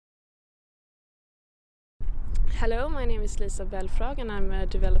Hello, my name is Lisa Belfrag and I'm a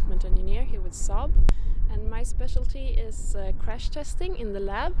development engineer here with Saab. And my specialty is crash testing in the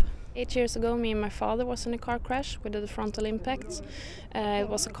lab. 8 years ago, me and my father was in a car crash. We did a frontal impact. It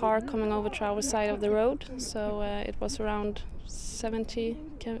was a car coming over to our side of the road, so it was around 70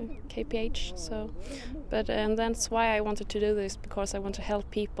 kph. And that's why I wanted to do this, because I want to help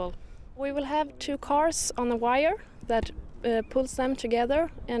people. We will have two cars on a wire that pulls them together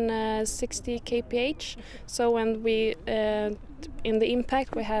in 60 kph. So when we in the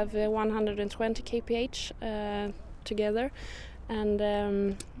impact we have 120 kph together, and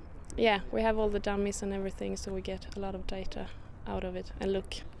we have all the dummies and everything, so we get a lot of data out of it and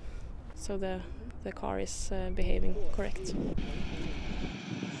look so the car is behaving correct.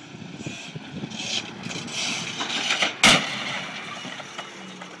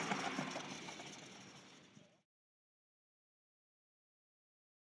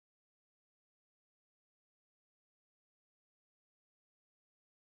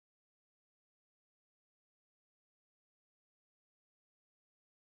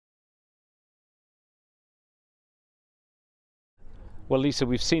 Well, Lisa,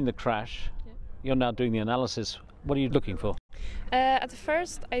 we've seen the crash. Yeah. You're now doing the analysis. What are you looking for? At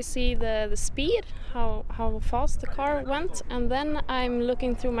first I see the speed, how fast the car went, and then I'm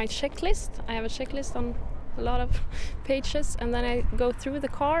looking through my checklist. I have a checklist on a lot of pages, and then I go through the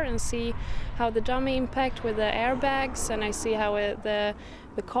car and see how the dummy impact with the airbags, and I see how the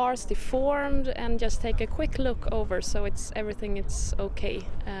car's deformed, and just take a quick look over so everything is okay.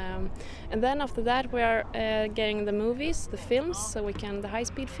 And then after that we are getting the movies, the films, so the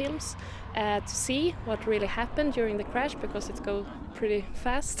high-speed films, to see what really happened during the crash, because it goes pretty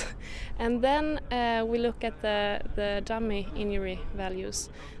fast. And then we look at the dummy injury values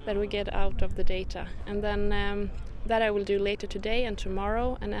that we get out of the data, and then that I will do later today and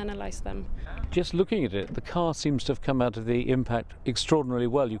tomorrow and analyze them. Just looking at it, the car seems to have come out of the impact extraordinarily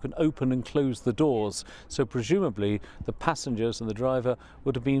well. You can open and close the doors, so presumably the passengers and the driver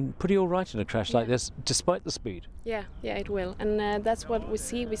would have been pretty all right in a crash like this, despite the speed. Yeah, it will, and that's what we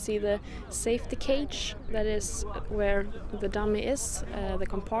see. We see the safety cage, that is where the dummy is, the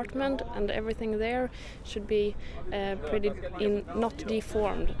compartment, and everything there should be not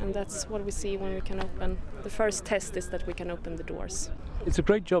deformed, and that's what we see when we can open. The first test is that we can open the doors. It's a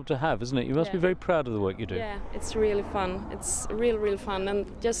great job to have, isn't it? You must be very proud of the work you do. Yeah, it's really fun. It's real fun, and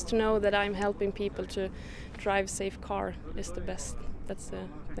just to know that I'm helping people to drive safe car is the best. That's the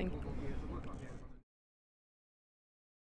thing.